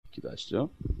기도하시죠.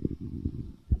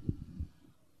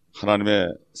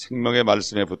 하나님의 생명의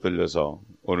말씀에 붙들려서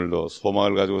오늘도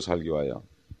소망을 가지고 살기 위하여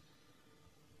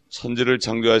천지를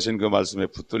창조하신 그 말씀에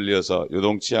붙들려서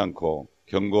요동치 않고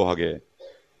견고하게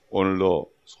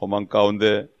오늘도 소망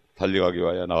가운데 달려가기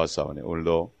위하여 나왔사오니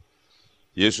오늘도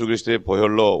예수 그리스도의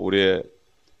보혈로 우리의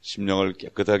심령을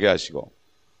깨끗하게 하시고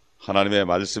하나님의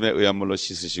말씀에 의한 물로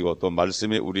씻으시고 또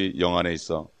말씀이 우리 영 안에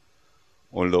있어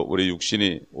오늘도 우리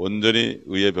육신이 온전히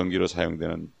의의 병기로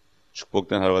사용되는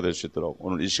축복된 하루가 될 수 있도록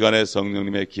오늘 이 시간에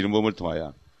성령님의 기름 부음을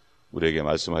통하여 우리에게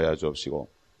말씀하여 주옵시고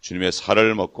주님의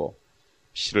살을 먹고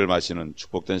피를 마시는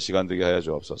축복된 시간 되게 하여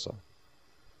주옵소서.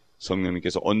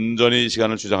 성령님께서 온전히 이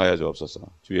시간을 주장하여 주옵소서.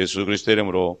 주 예수 그리스도의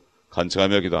이름으로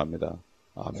간청하며 기도합니다.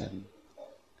 아멘.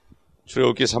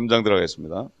 출애굽기 3장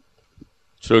들어가겠습니다.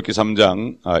 출애굽기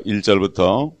 3장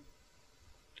 1절부터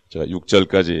제가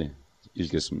 6절까지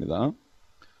읽겠습니다.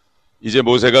 이제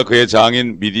모세가 그의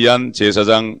장인 미디안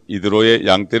제사장 이드로의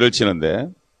양떼를 치는데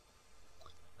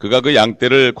그가 그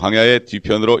양떼를 광야의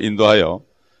뒤편으로 인도하여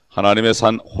하나님의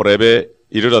산 호렙에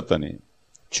이르렀더니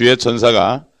주의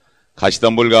천사가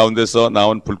가시덤불 가운데서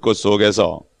나온 불꽃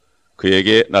속에서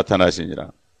그에게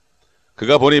나타나시니라.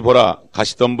 그가 보니 보라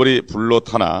가시덤불이 불로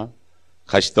타나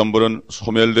가시덤불은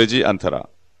소멸되지 않더라.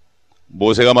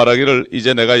 모세가 말하기를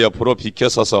이제 내가 옆으로 비켜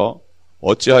서서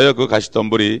어찌하여 그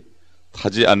가시덤불이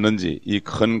타지 않는지 이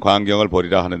큰 광경을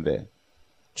보리라 하는데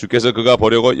주께서 그가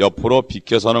보려고 옆으로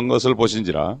비켜 서는 것을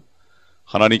보신지라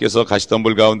하나님께서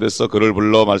가시덤불 가운데서 그를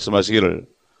불러 말씀하시기를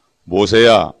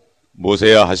모세야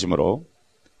모세야 하시므로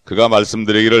그가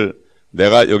말씀드리기를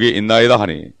내가 여기 있나이다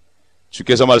하니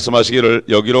주께서 말씀하시기를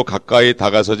여기로 가까이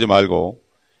다가서지 말고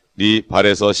네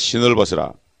발에서 신을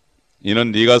벗으라.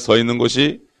 이는 네가 서 있는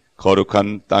곳이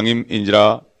거룩한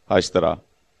땅임인지라 하시더라.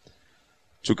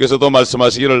 주께서도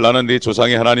말씀하시기를 나는 네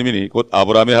조상의 하나님이니 곧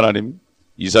아브라함의 하나님,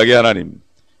 이삭의 하나님,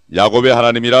 야곱의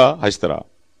하나님이라 하시더라.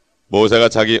 모세가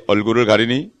자기 얼굴을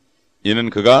가리니 이는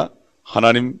그가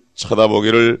하나님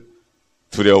쳐다보기를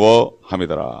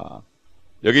두려워함이더라.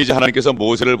 여기 이제 하나님께서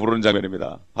모세를 부르는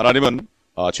장면입니다. 하나님은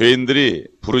죄인들이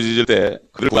부르짖을 때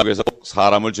그를 구하기 위해서 꼭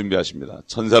사람을 준비하십니다.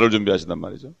 천사를 준비하신단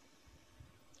말이죠.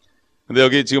 근데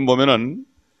여기 지금 보면은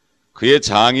그의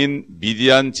장인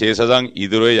미디안 제사장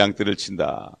이드로의 양떼를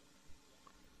친다.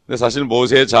 근데 사실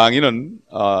모세의 장인은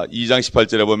 2장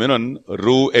 18절에 보면은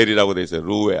루엘이라고 되어 있어요.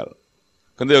 루엘.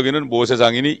 근데 여기는 모세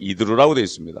장인이 이드로라고 되어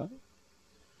있습니다.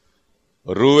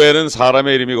 루엘은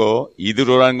사람의 이름이고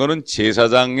이드로라는 것은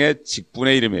제사장의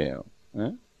직분의 이름이에요.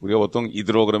 예? 우리가 보통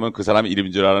이드로 그러면 그 사람의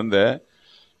이름인 줄 아는데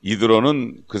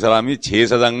이드로는 그 사람이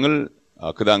제사장을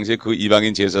그 당시에 그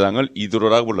이방인 제사장을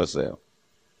이드로라고 불렀어요.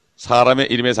 사람의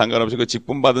이름에 상관없이 그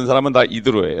직분 받은 사람은 다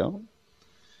이드로예요.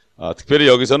 특별히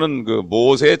여기서는 그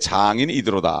모세의 장인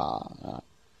이드로다.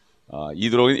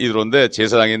 이드로는 이드로인데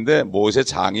제사장인데 모세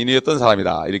장인이었던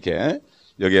사람이다. 이렇게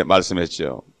여기에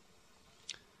말씀했죠.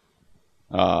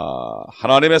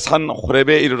 하나님의 산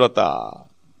호렙에 이르렀다.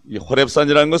 이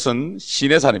호렙산이라는 것은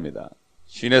신의 산입니다.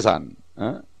 신의 산.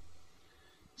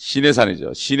 신의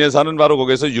산이죠. 신의 산은 바로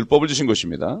거기에서 율법을 주신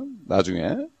곳입니다.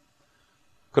 나중에.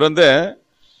 그런데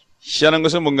희한한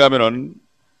것은 뭔가 하면은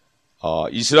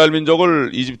이스라엘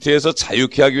민족을 이집트에서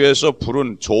자유케 하기 위해서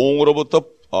부른 종으로부터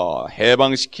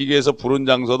해방시키기 위해서 부른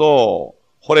장소도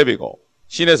호렙이고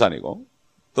신의 산이고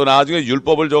또 나중에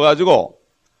율법을 줘가지고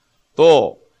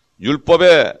또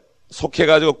율법에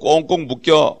속해가지고 꽁꽁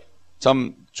묶여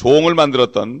참 종을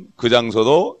만들었던 그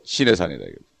장소도 신의 산이다.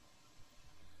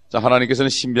 자, 하나님께서는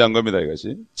신비한 겁니다.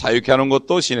 이것이 자유케 하는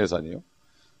것도 신의 산이요.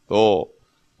 또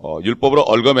율법으로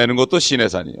얽어매는 것도 신의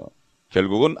산이요.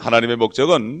 결국은 하나님의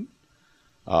목적은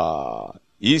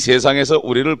이 세상에서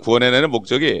우리를 구원해내는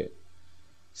목적이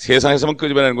세상에서만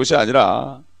끄집어내는 것이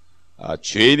아니라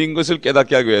죄인인 것을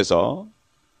깨닫게 하기 위해서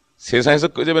세상에서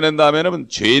끄집어낸 다음에는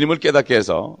죄인임을 깨닫게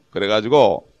해서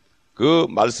그래가지고 그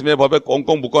말씀의 법에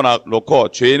꽁꽁 묶어놓고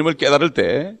죄인임을 깨달을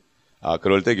때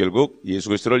그럴 때 결국 예수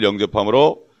그리스도를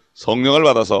영접함으로 성령을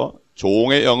받아서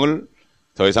종의 영을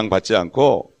더 이상 받지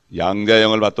않고 양자의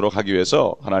영을 받도록 하기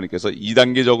위해서 하나님께서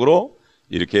 2단계적으로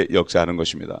이렇게 역사하는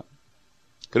것입니다.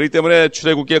 그렇기 때문에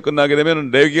출애굽기가 끝나게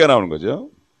되면 레위기가 나오는 거죠.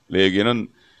 레위기는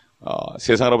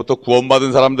세상으로부터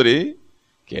구원받은 사람들이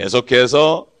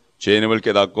계속해서 죄인임을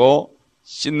깨닫고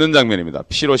씻는 장면입니다.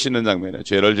 피로 씻는 장면이에요.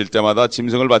 죄를 질 때마다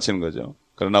짐승을 바치는 거죠.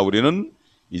 그러나 우리는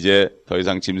이제 더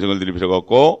이상 짐승을 드릴 필요가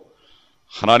없고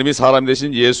하나님이 사람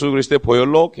되신 예수 그리스도의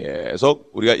보혈로 계속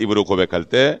우리가 입으로 고백할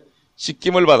때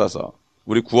씻김을 받아서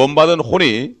우리 구원받은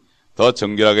혼이 더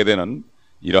정결하게 되는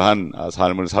이러한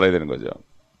삶을 살아야 되는 거죠.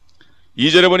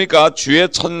 2절에 보니까 주의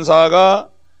천사가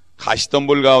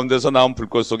가시덤불 가운데서 나온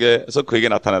불꽃 속에서 그에게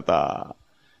나타났다.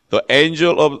 The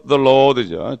angel of the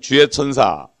Lord죠. 주의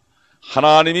천사.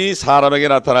 하나님이 사람에게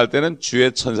나타날 때는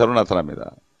주의 천사로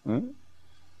나타납니다.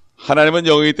 하나님은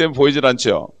영이기 때문에 보이질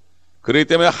않죠. 그렇기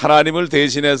때문에 하나님을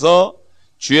대신해서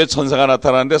주의 천사가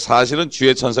나타나는데 사실은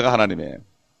주의 천사가 하나님이에요.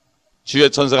 주의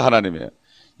천사가 하나님이에요.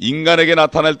 인간에게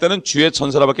나타날 때는 주의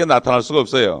천사로밖에 나타날 수가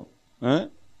없어요.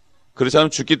 그렇지 않으면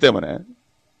죽기 때문에.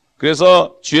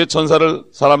 그래서 주의 천사를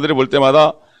사람들이 볼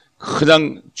때마다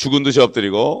그냥 죽은 듯이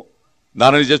엎드리고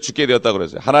나는 이제 죽게 되었다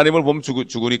그러죠. 하나님을 보면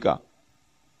죽으니까.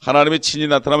 하나님이 친히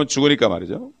나타나면 죽으니까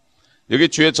말이죠. 여기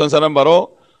주의 천사는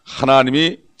바로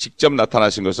하나님이 직접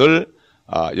나타나신 것을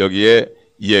여기에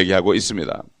이야기하고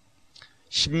있습니다.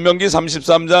 신명기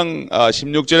 33장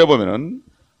 16절에 보면은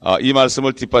이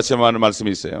말씀을 뒷받침하는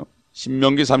말씀이 있어요.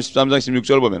 신명기 33장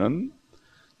 16절을 보면은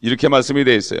이렇게 말씀이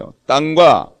되어 있어요.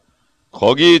 땅과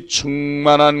거기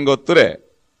충만한 것들에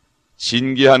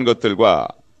진귀한 것들과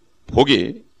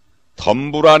복이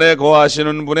덤불 안에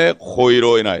거하시는 분의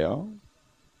호의로 인하여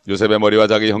요셉의 머리와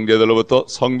자기 형제들로부터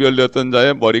성별되었던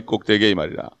자의 머리 꼭대기에 이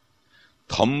말이라.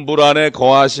 덤불 안에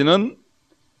거하시는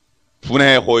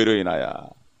분의 호의로 인하여.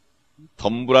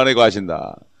 덤불 안에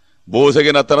거하신다.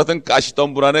 모세에게 나타났던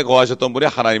가시덤불 안에 거하셨던 분이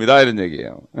하나님이다 이런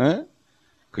얘기예요.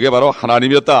 그게 바로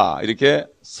하나님이었다. 이렇게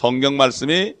성경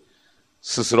말씀이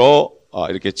스스로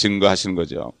이렇게 증거하시는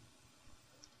거죠.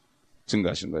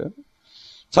 증거하시는 거예요.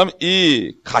 참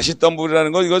이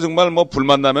가시덤불이라는 거 이거 정말 뭐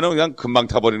불만 나면은 그냥 금방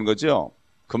타버리는 거죠.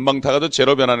 금방 타가도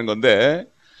재로 변하는 건데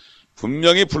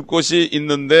분명히 불꽃이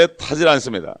있는데 타질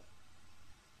않습니다.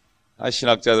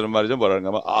 신학자들은 말이죠. 뭐라는가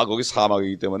하면 거기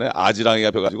사막이기 때문에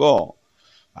아지랑이가 펴가지고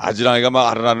아지랑이가 막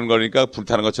알아나는 거니까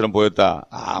불타는 것처럼 보였다.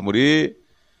 아무리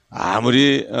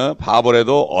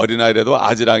바보래도 어린아이라도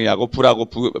아지랑이하고 불하고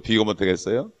비교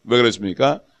못하겠어요? 왜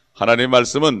그렇습니까? 하나님의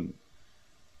말씀은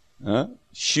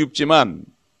쉽지만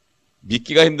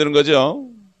믿기가 힘드는 거죠.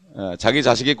 자기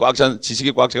지식이 꽉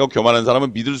차고 교만한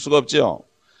사람은 믿을 수가 없죠.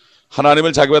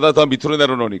 하나님을 자기보다 더 밑으로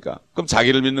내려놓으니까. 그럼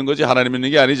자기를 믿는 거지 하나님 믿는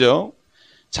게 아니죠.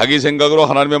 자기 생각으로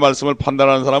하나님의 말씀을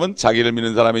판단하는 사람은 자기를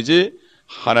믿는 사람이지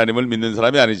하나님을 믿는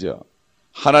사람이 아니죠.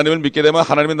 하나님을 믿게 되면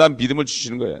하나님은 난 믿음을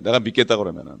주시는 거예요. 내가 믿겠다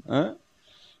그러면은.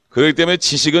 그렇기 때문에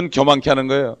지식은 교만케 하는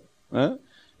거예요.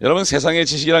 여러분 세상의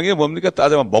지식이라는 게 뭡니까?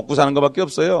 따져보면 먹고 사는 것밖에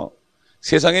없어요.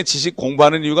 세상의 지식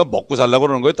공부하는 이유가 먹고 살려고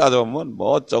그러는 거예요. 따져보면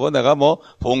뭐 어쩌고 내가 뭐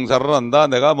봉사를 한다.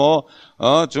 내가 뭐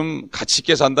좀 가치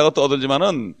있게 산다고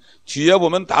떠들지만은 뒤에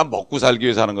보면 다 먹고 살기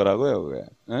위해 사는 거라고요. 그게.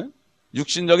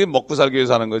 육신적인 먹고 살기 위해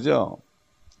사는 거죠.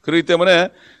 그렇기 때문에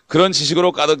그런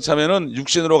지식으로 가득 차면은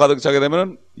육신으로 가득 차게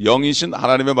되면은 영이신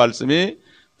하나님의 말씀이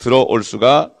들어올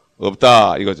수가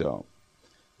없다 이거죠.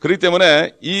 그렇기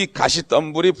때문에 이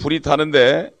가시덤불이 불이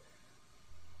타는데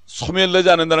소멸되지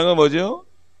않는다는 건 뭐죠?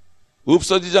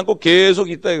 없어지지 않고 계속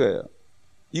있다 이거예요.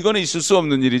 이거는 있을 수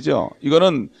없는 일이죠.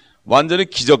 이거는 완전히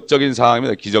기적적인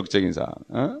상황입니다. 기적적인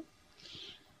상황.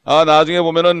 나중에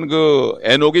보면은 그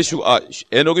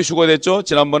에녹이 휴거됐죠?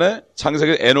 지난번에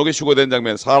창세기 에녹이 휴거된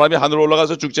장면. 사람이 하늘로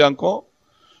올라가서 죽지 않고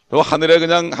또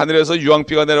하늘에서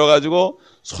유황비가 내려가지고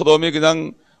소돔이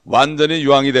그냥 완전히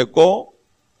유황이 됐고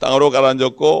땅으로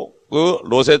가라앉았고 그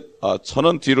롯의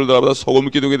천은 뒤를 돌아보다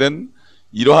소금 기둥이 된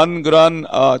이러한 그러한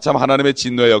참 하나님의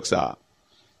진노의 역사.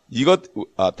 이것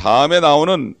다음에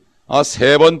나오는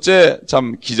세 번째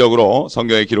참 기적으로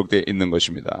성경에 기록되어 있는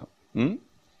것입니다.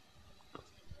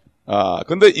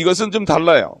 근데 이것은 좀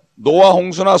달라요. 노아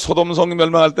홍수나 소돔 성이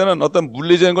멸망할 때는 어떤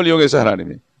물리적인 걸 이용해서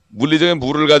하나님이 물리적인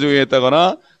물을 가지고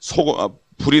이용했다거나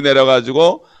불이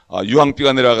내려가지고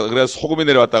유황비가 내려가서 그래서 소금이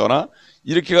내려왔다거나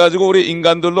이렇게 가지고 우리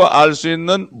인간들도 알 수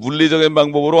있는 물리적인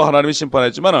방법으로 하나님이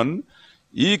심판했지만은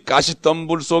이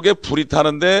가시덤불 속에 불이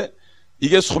타는데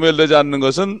이게 소멸되지 않는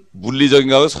것은 물리적인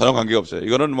것하고 전혀 관계가 없어요.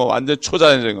 이거는 뭐 완전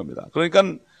초자연적인 겁니다. 그러니까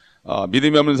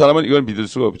믿음이 없는 사람은 이걸 믿을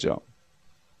수가 없죠.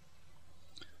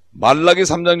 말라기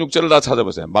 3장 6절을 다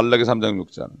찾아보세요. 말라기 3장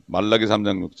 6절. 말라기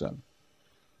 3장 6절.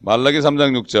 말라기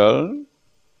 3장 6절.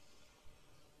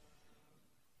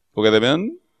 보게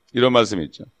되면 이런 말씀이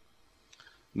있죠.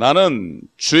 나는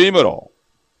주임으로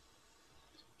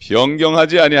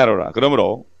변경하지 아니하노라.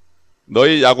 그러므로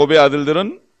너희 야곱의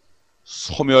아들들은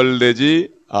소멸되지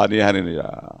아니하느니라.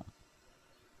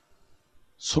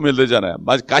 소멸되지 않아요.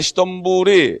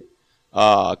 가시덤불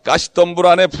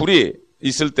안에 불이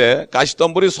있을 때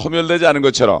가시덤불이 소멸되지 않은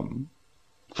것처럼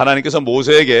하나님께서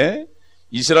모세에게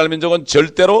이스라엘 민족은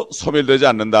절대로 소멸되지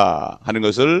않는다 하는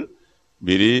것을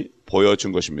미리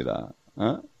보여준 것입니다.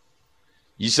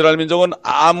 이스라엘 민족은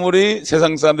아무리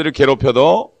세상 사람들이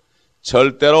괴롭혀도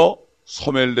절대로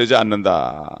소멸되지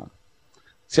않는다.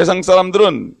 세상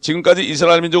사람들은 지금까지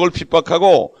이스라엘 민족을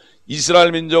핍박하고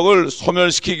이스라엘 민족을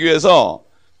소멸시키기 위해서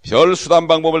별 수단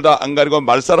방법을 다 안 가리고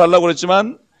말살하려고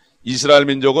그랬지만 이스라엘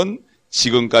민족은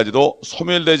지금까지도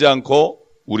소멸되지 않고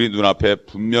우리 눈앞에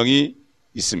분명히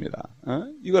있습니다.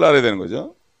 이걸 알아야 되는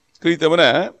거죠. 그렇기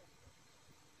때문에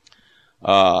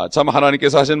참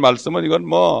하나님께서 하신 말씀은 이건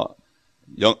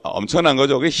엄청난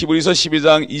거죠. 히브리서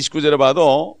 12장 29절에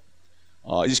봐도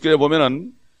 29절에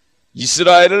보면은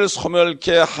이스라엘을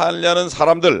소멸케 하려는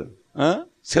사람들,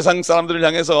 세상 사람들을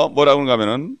향해서 뭐라고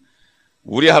하면은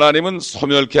우리 하나님은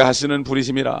소멸케 하시는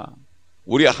분이심이라.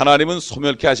 우리 하나님은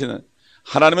소멸케 하시는,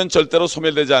 하나님은 절대로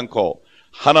소멸되지 않고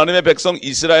하나님의 백성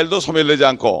이스라엘도 소멸되지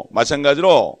않고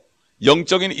마찬가지로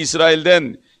영적인 이스라엘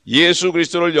된 예수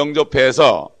그리스도를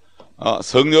영접해서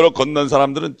성령으로 건넌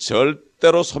사람들은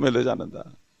절대로 소멸되지 않는다.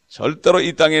 절대로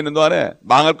이 땅에 있는 동안에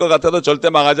망할 것 같아도 절대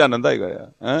망하지 않는다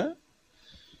이거예요.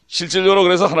 실질적으로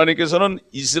그래서 하나님께서는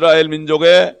이스라엘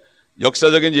민족의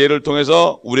역사적인 예를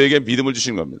통해서 우리에게 믿음을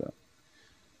주신 겁니다.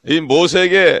 이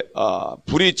모세에게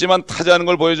불이 있지만 타지 않은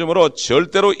걸 보여주므로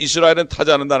절대로 이스라엘은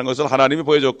타지 않는다는 것을 하나님이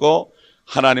보여줬고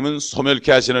하나님은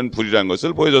소멸케 하시는 불이라는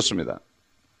것을 보여줬습니다.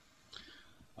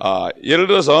 예를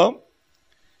들어서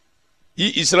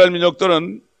이 이스라엘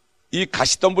민족들은 이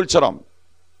가시덤불처럼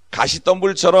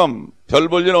별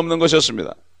볼 일 없는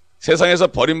것이었습니다. 세상에서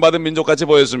버림받은 민족같이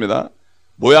보였습니다.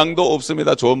 모양도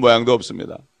없습니다. 좋은 모양도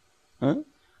없습니다.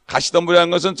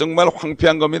 가시덤불이라는 것은 정말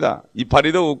황폐한 겁니다.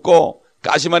 이파리도 없고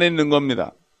가시만 있는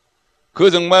겁니다. 그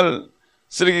정말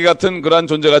쓰레기 같은 그러한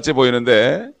존재같이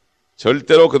보이는데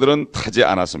절대로 그들은 타지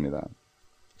않았습니다.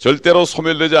 절대로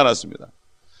소멸되지 않았습니다.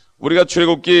 우리가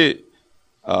출애굽기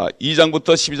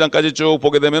 2장부터 12장까지 쭉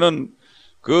보게 되면은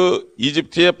그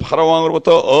이집트의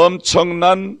파라왕으로부터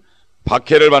엄청난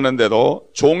박해를 받는데도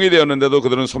종이 되었는데도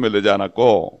그들은 소멸되지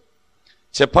않았고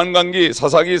재판관기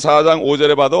사사기 4장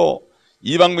 5절에 봐도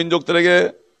이방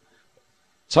민족들에게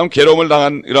참 괴로움을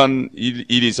당한 이러한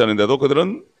일이 있었는데도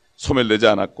그들은 소멸되지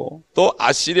않았고 또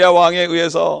아시리아 왕에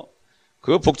의해서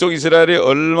그 북쪽 이스라엘이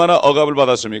얼마나 억압을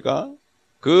받았습니까?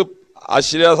 그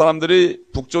아시리아 사람들이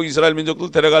북쪽 이스라엘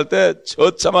민족들 데려갈 때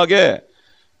처참하게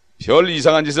별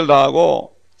이상한 짓을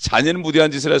다하고 잔인무대한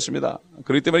짓을 했습니다.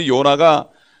 그렇기 때문에 요나가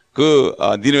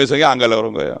니느웨 성에 안 가려고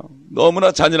그런 거예요.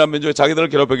 너무나 잔인한 민족이 자기들을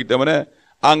괴롭혔기 때문에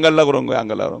안 가려고 그런 거예요. 안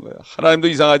가려고 그런 거예요. 하나님도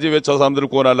이상하지 왜 저 사람들을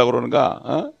구원하려고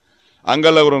그러는가? 안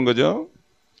가려고 그러는 거죠.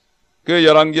 그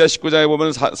열왕기하 19장에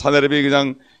보면 사네립이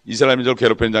그냥 이스라엘 민족을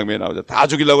괴롭히는 장면이 나오죠. 다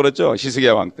죽이려고 그랬죠.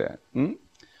 히스기야 왕 때.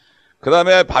 그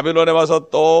다음에 바빌론에 와서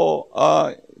또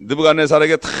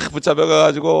느부갓네살에게 다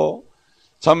붙잡혀가지고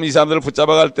참 이 사람들을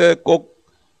붙잡아갈 때 꼭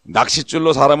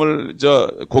낚싯줄로 사람을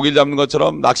고기를 잡는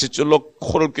것처럼 낚싯줄로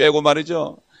코를 꿰고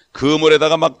말이죠.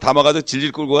 그물에다가 막 담아가지고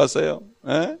질질 끌고 갔어요.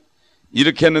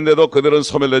 이렇게 했는데도 그들은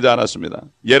소멸되지 않았습니다.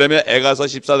 예레미야 애가서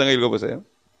 14장에 읽어보세요.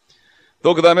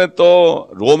 또 그 다음에 또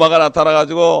로마가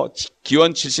나타나가지고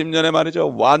기원 70년에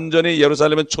말이죠. 완전히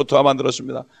예루살렘은 초토화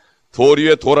만들었습니다. 돌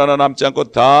위에 돌 하나 남지 않고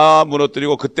다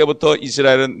무너뜨리고 그때부터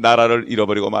이스라엘은 나라를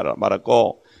잃어버리고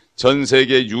말았고 전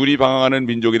세계에 유리방황하는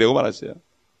민족이 되고 말았어요.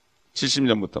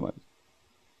 70년부터 말이죠.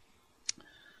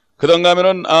 그런가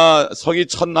하면은 서기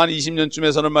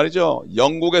 1020년쯤에서는 말이죠.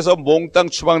 영국에서 몽땅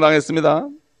추방당했습니다.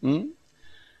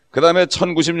 그 다음에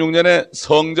 1096년에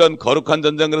성전 거룩한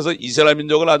전쟁 그래서 이스라엘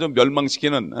민족을 아주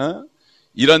멸망시키는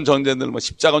이런 전쟁들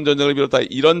십자군 전쟁을 비롯한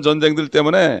이런 전쟁들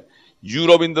때문에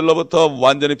유럽인들로부터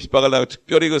완전히 핍박을 당하고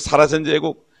특별히 그 사라센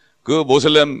제국 그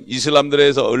모슬렘 이슬람들에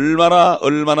의해서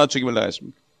얼마나 죽임을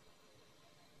당했습니까?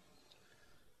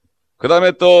 그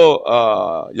다음에 또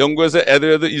영국에서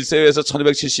에드워드 1세에 의해서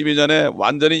 1272년에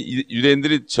완전히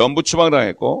유대인들이 전부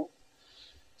추방당했고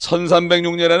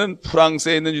 1306년에는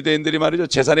프랑스에 있는 유대인들이 말이죠.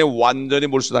 재산이 완전히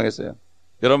몰수당했어요.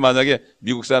 여러분 만약에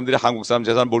미국 사람들이 한국 사람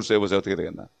재산 몰수해보세요. 어떻게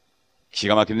되겠나.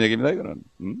 기가 막히는 얘기입니다. 이거는.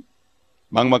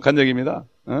 막막한 얘기입니다.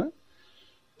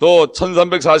 또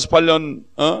 1348년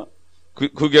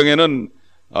그 경에는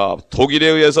독일에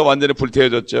의해서 완전히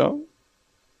불태워졌죠.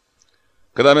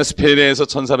 그 다음에 스페인에 의해서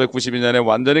 1492년에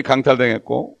완전히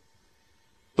강탈당했고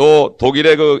또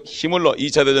독일의 그 히물러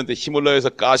 2차 대전 때 히물러에서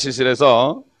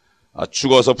가시실에서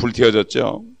죽어서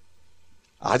불태워졌죠.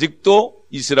 아직도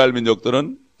이스라엘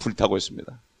민족들은 불타고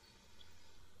있습니다.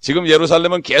 지금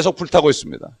예루살렘은 계속 불타고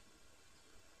있습니다.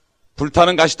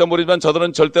 불타는 가시덤불이지만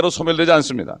저들은 절대로 소멸되지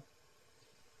않습니다.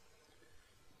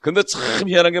 근데 참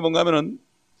희한한 게 뭔가 하면은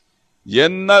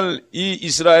옛날 이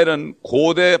이스라엘은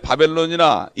고대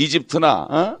바벨론이나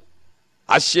이집트나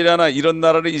아시리아나 이런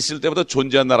나라를 있을 때부터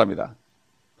존재한 나라입니다.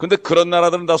 근데 그런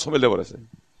나라들은 다 소멸돼 버렸어요.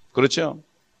 그렇죠?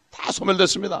 다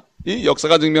소멸됐습니다. 이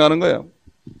역사가 증명하는 거예요.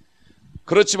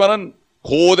 그렇지만은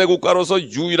고대 국가로서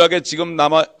유일하게 지금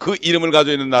남아 그 이름을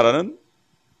가지고 있는 나라는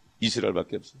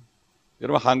이스라엘밖에 없어요.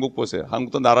 여러분 한국 보세요.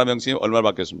 한국도 나라 명칭이 얼마나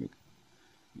바뀌었습니까?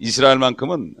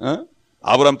 이스라엘만큼은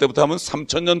아브라함 때부터 하면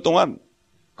 3,000년 동안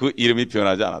그 이름이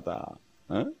변하지 않았다.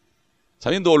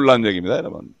 참 놀라운 얘기입니다,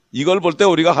 여러분. 이걸 볼 때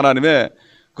우리가 하나님의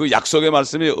그 약속의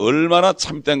말씀이 얼마나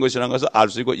참된 것이라는 것을 알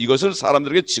수 있고 이것을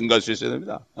사람들에게 증거할 수 있어야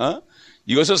됩니다.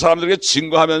 이것을 사람들에게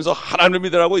증거하면서 하나님을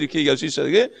믿으라고 이렇게 얘기할 수 있어야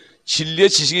되게 진리의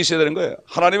지식이 있어야 되는 거예요.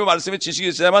 하나님의 말씀의 지식이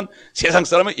있어야만 세상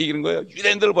사람을 이기는 거예요.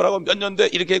 유대인들을 보라고 몇 년 돼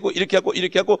이렇게 했고 이렇게 했고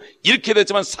이렇게 했고 이렇게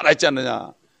됐지만 살아있지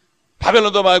않느냐.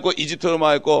 바벨론도 망했고 이집트도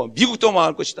망했고 미국도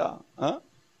망할 것이다.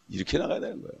 이렇게 나가야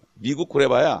되는 거예요. 미국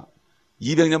그래봐야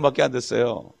 200년밖에 안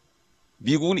됐어요.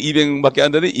 미국은 200년밖에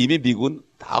안 되는데 이미 미국은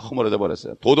다 허물어져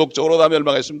버렸어요. 도덕적으로 다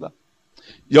멸망했습니다.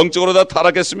 영적으로 다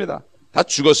타락했습니다. 다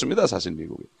죽었습니다. 사실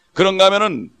미국이. 그런가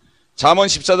하면은 잠언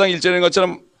 14장 1절인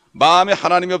것처럼 마음에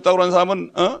하나님이 없다고 그런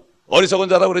사람은 어리석은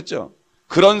자라고 그랬죠.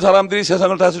 그런 사람들이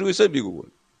세상을 다스리고 있어요. 미국을.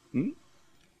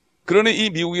 그러니 이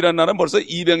미국이라는 나라는 벌써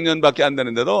 200년밖에 안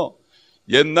되는데도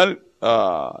옛날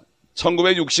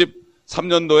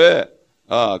 1963년도에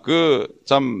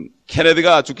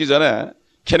케네디가 죽기 전에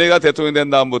케네디가 대통령 된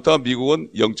다음부터 미국은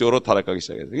영적으로 타락하기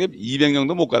시작했어요. 이게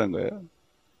 200년도 못 가는 거예요.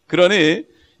 그러니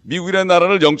미국이라는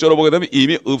나라를 영적으로 보게 되면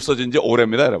이미 없어진 지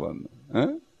오래입니다, 여러분.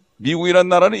 미국이라는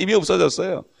나라는 이미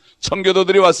없어졌어요.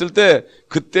 청교도들이 왔을 때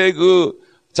그때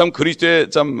그리스도의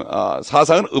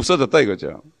사상은 없어졌다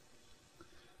이거죠.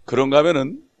 그런가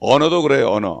하면은 언어도 그래요,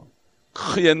 언어.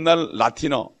 그 옛날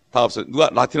라틴어 다 없어요. 누가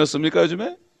라틴어 씁니까,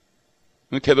 요즘에?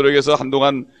 캐톨릭에서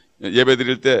한동안 예배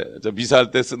드릴 때,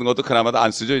 미사할 때 쓰는 것도 그나마 안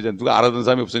쓰죠. 이제 누가 알아듣는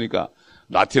사람이 없으니까.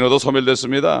 라틴어도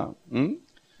소멸됐습니다.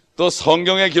 또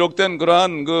성경에 기록된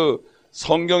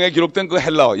성경에 기록된 그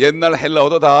헬라어, 옛날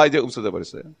헬라어도 다 이제 없어져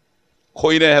버렸어요.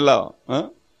 코인의 헬라어,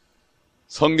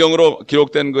 성경으로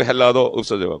기록된 그 헬라어도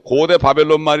없어져요. 고대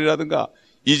바벨론 말이라든가,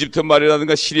 이집트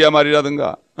말이라든가, 시리아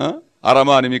말이라든가,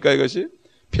 아람어 아닙니까 이것이?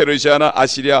 페르시아나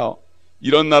아시리아,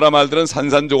 이런 나라 말들은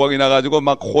산산조각이 나가지고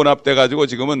막 혼합돼가지고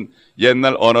지금은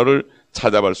옛날 언어를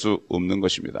찾아볼 수 없는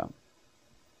것입니다.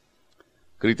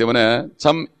 그렇기 때문에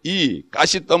참 이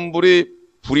가시덤불이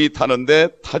불이 타는데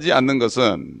타지 않는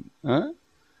것은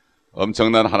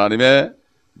엄청난 하나님의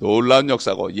놀라운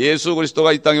역사고 예수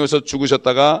그리스도가 이 땅에 오셔서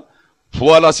죽으셨다가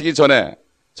부활하시기 전에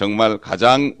정말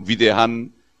가장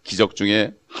위대한 기적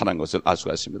중에 하나인 것을 알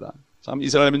수가 있습니다. 참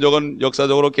이스라엘 민족은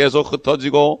역사적으로 계속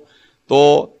흩어지고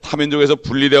또 타민족에서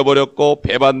분리되어 버렸고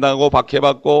배반당하고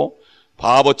박해받고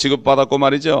바보 취급받았고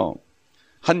말이죠.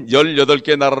 한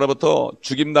 18개 나라로부터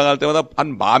죽임당할 때마다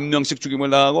한 10,000명씩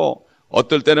죽임을 당하고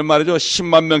어떨 때는 말이죠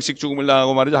 10만 명씩 죽임을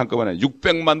당하고 말이죠 한꺼번에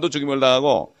 600만도 죽임을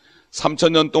당하고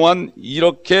 3,000년 동안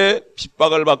이렇게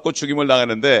핍박을 받고 죽임을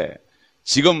당했는데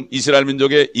지금 이스라엘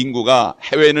민족의 인구가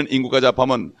해외에 있는 인구까지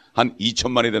합하면 한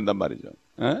 2천만이 된단 말이죠.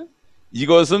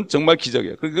 이것은 정말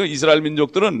기적이에요. 그러니까 이스라엘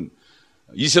민족들은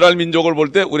이스라엘 민족을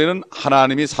볼 때 우리는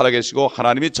하나님이 살아계시고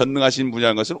하나님이 전능하신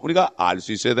분이라는 것을 우리가 알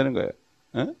수 있어야 되는 거예요.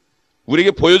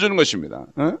 우리에게 보여주는 것입니다.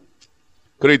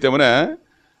 그렇기 때문에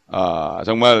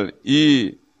정말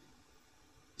이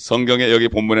성경에 여기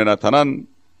본문에 나타난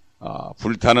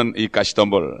불타는 이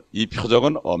가시덤불 이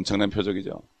표적은 엄청난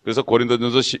표적이죠. 그래서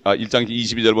고린도전서 1장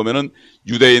 22절 보면은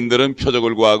유대인들은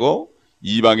표적을 구하고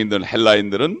이방인들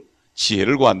헬라인들은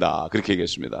지혜를 구한다 그렇게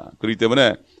얘기했습니다. 그렇기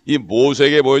때문에 이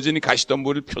모세에게 보여진 이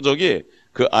가시덤불 표적이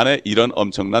그 안에 이런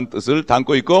엄청난 뜻을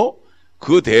담고 있고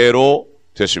그대로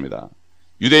됐습니다.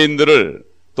 유대인들을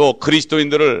또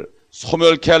그리스도인들을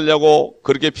소멸케 하려고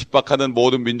그렇게 핍박하는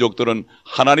모든 민족들은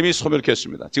하나님이 소멸케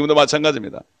했습니다. 지금도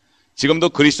마찬가지입니다. 지금도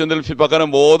그리스도인들을 핍박하는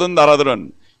모든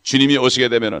나라들은 주님이 오시게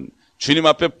되면은 주님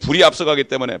앞에 불이 앞서가기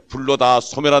때문에 불로 다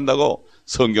소멸한다고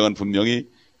성경은 분명히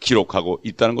기록하고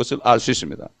있다는 것을 알 수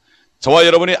있습니다. 저와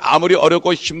여러분이 아무리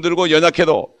어렵고 힘들고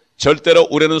연약해도 절대로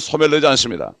우리는 소멸되지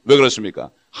않습니다. 왜 그렇습니까?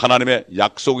 하나님의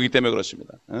약속이기 때문에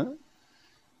그렇습니다.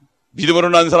 믿음으로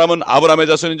난 사람은 아브라함의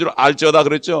자손인 줄 알지어다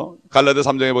그랬죠. 갈라디아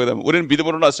 3장에 보게 되면 우리는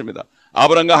믿음으로 났습니다.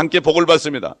 아브라함과 함께 복을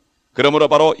받습니다. 그러므로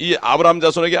바로 이 아브라함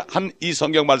자손에게 한 이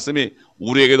성경 말씀이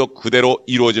우리에게도 그대로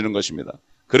이루어지는 것입니다.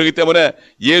 그렇기 때문에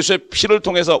예수의 피를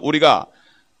통해서 우리가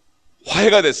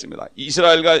화해가 됐습니다.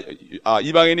 이스라엘과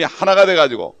이방인이 하나가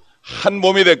돼가지고 한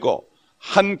몸이 됐고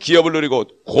한 기업을 누리고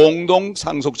공동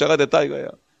상속자가 됐다 이거예요.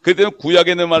 그렇기 때문에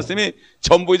구약에 있는 말씀이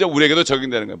전부 이제 우리에게도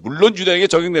적용되는 거예요. 물론 유대인에게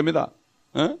적용됩니다.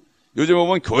 요즘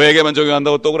보면 교회에게만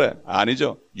적용한다고 또 그래.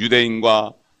 아니죠.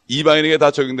 유대인과 이방인에게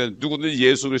다 적용되는 누구든지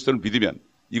예수 그리스도를 믿으면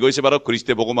이것이 바로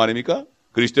그리스도의 복음 아닙니까?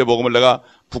 그리스도의 복음을 내가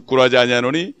부끄러워하지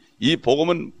아니하노니 이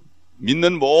복음은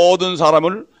믿는 모든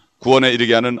사람을 구원에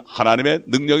이르게 하는 하나님의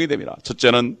능력이 됩니다.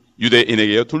 첫째는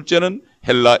유대인에게요. 둘째는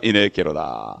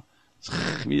헬라인에게로다.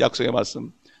 참 이 약속의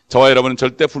말씀. 저와 여러분은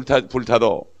절대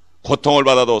불타도 고통을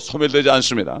받아도 소멸되지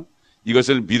않습니다.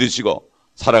 이것을 믿으시고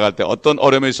살아갈 때 어떤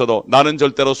어려움이 있어도 나는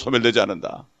절대로 소멸되지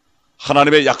않는다.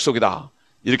 하나님의 약속이다.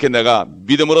 이렇게 내가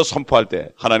믿음으로 선포할 때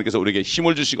하나님께서 우리에게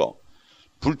힘을 주시고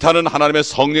불타는 하나님의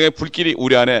성령의 불길이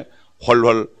우리 안에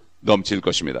훨훨 넘칠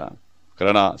것입니다.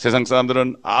 그러나 세상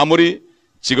사람들은 아무리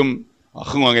지금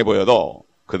흥황해 보여도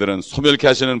그들은 소멸케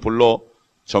하시는 불로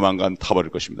조만간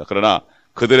타버릴 것입니다. 그러나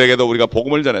그들에게도 우리가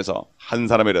복음을 전해서 한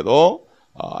사람이라도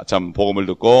참 복음을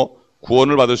듣고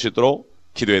구원을 받을 수 있도록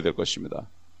기도해야 될 것입니다.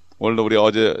 오늘도 우리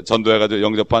어제 전도해가지고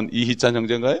영접한 이희찬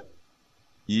형제인가요?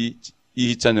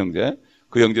 이희찬 형제.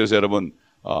 그 형제로서 여러분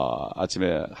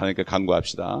아침에 하나님께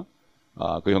간구합시다.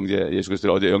 그 형제 예수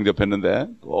그리스도를 어제 영접했는데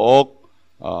꼭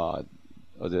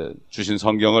어제 주신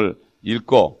성경을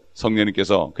읽고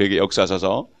성령님께서 그에게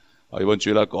역사하셔서 이번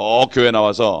주일날 꼭 교회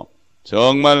나와서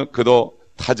정말 그도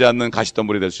타지 않는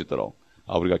가시덤불이 될 수 있도록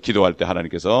우리가 기도할 때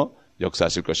하나님께서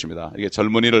역사하실 것입니다. 이게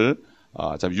젊은이를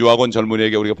참 유학원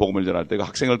젊은이에게 우리가 복음을 전할 때 그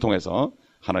학생을 통해서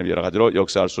하나님 여러 가지로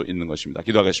역사할 수 있는 것입니다.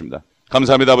 기도하겠습니다.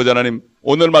 감사합니다. 아버지 하나님,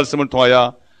 오늘 말씀을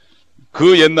통하여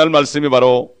그 옛날 말씀이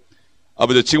바로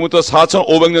아버지 지금부터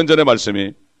 4,500년 전의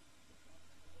말씀이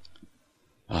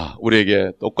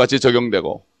우리에게 똑같이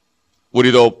적용되고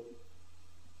우리도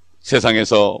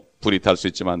세상에서 불이 탈 수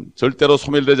있지만 절대로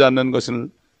소멸되지 않는 것을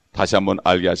다시 한번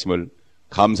알게 하심을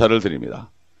감사를 드립니다.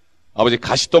 아버지,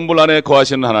 가시덤불 안에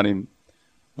거하시는 하나님,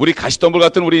 우리 가시덤불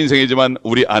같은 우리 인생이지만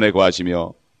우리 안에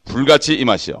거하시며 불같이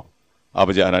임하시어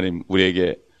아버지 하나님,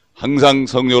 우리에게 항상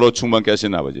성령으로 충만케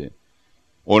하시는 아버지,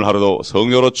 오늘 하루도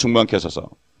성령으로 충만케 하셔서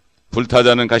불타지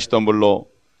않는 가시덤불로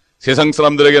세상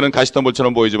사람들에게는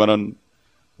가시덤불처럼 보이지만은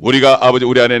우리가 아버지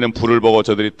우리 안에 있는 불을 보고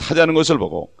저들이 타지 않는 것을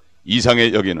보고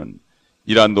이상해 여기는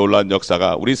이러한 놀라운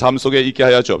역사가 우리 삶 속에 있게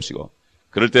하여 주옵시고,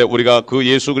 그럴 때 우리가 그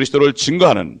예수 그리스도를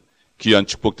증거하는 귀한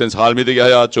축복된 삶이 되게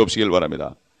하여 주옵시길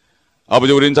바랍니다.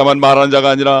 아버지, 우리는 다만 말하는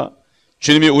자가 아니라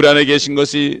주님이 우리 안에 계신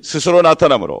것이 스스로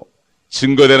나타남으로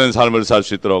증거되는 삶을 살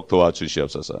수 있도록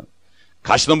도와주시옵소서.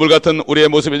 가시덤불 같은 우리의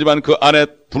모습이지만 그 안에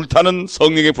불타는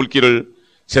성령의 불길을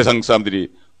세상 사람들이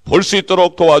볼 수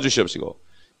있도록 도와주시옵시고,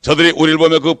 저들이 우리를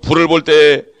보며 그 불을 볼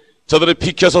때에 저들을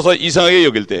비켜서서 이상하게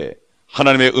여길 때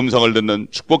하나님의 음성을 듣는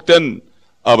축복된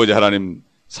아버지 하나님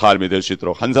삶이 될 수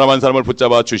있도록 한 사람 한 사람을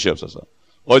붙잡아 주시옵소서.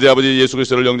 어제 아버지 예수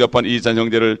그리스도를 영접한 이찬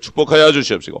형제를 축복하여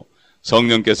주시옵시고,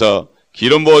 성령께서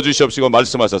기름 부어 주시옵시고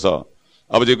말씀하셔서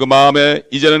아버지 그 마음에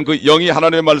이제는 그 영이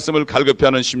하나님의 말씀을 갈급해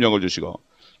하는 심령을 주시고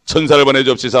천사를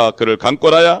보내주옵시사 그를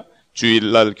강권하여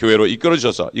주일날 교회로 이끌어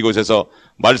주셔서 이곳에서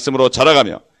말씀으로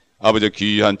자라가며 아버지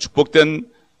귀한 축복된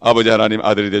아버지 하나님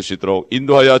아들이 될 수 있도록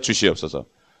인도하여 주시옵소서.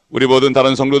 우리 모든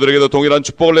다른 성도들에게도 동일한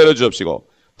축복을 내려주옵시고,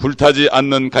 불타지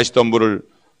않는 가시덤불을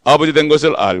아버지 된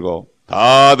것을 알고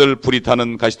다들 불이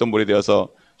타는 가시덤불이 되어서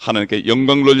하나님께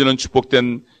영광 돌리는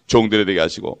축복된 종들이 되게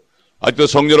하시고, 아직도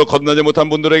성령으로 거듭나지 못한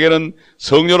분들에게는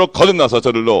성령으로 거듭나서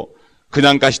저들도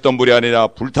그냥 가시덤불이 아니라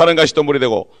불타는 가시덤불이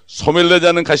되고 소멸되지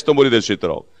않는 가시덤불이 될 수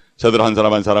있도록 저들 한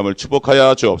사람 한 사람을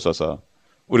축복하여 주옵소서.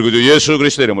 우리 구주 예수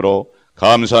그리스도의 이름으로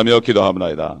감사하며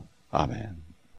기도합니다. 아멘.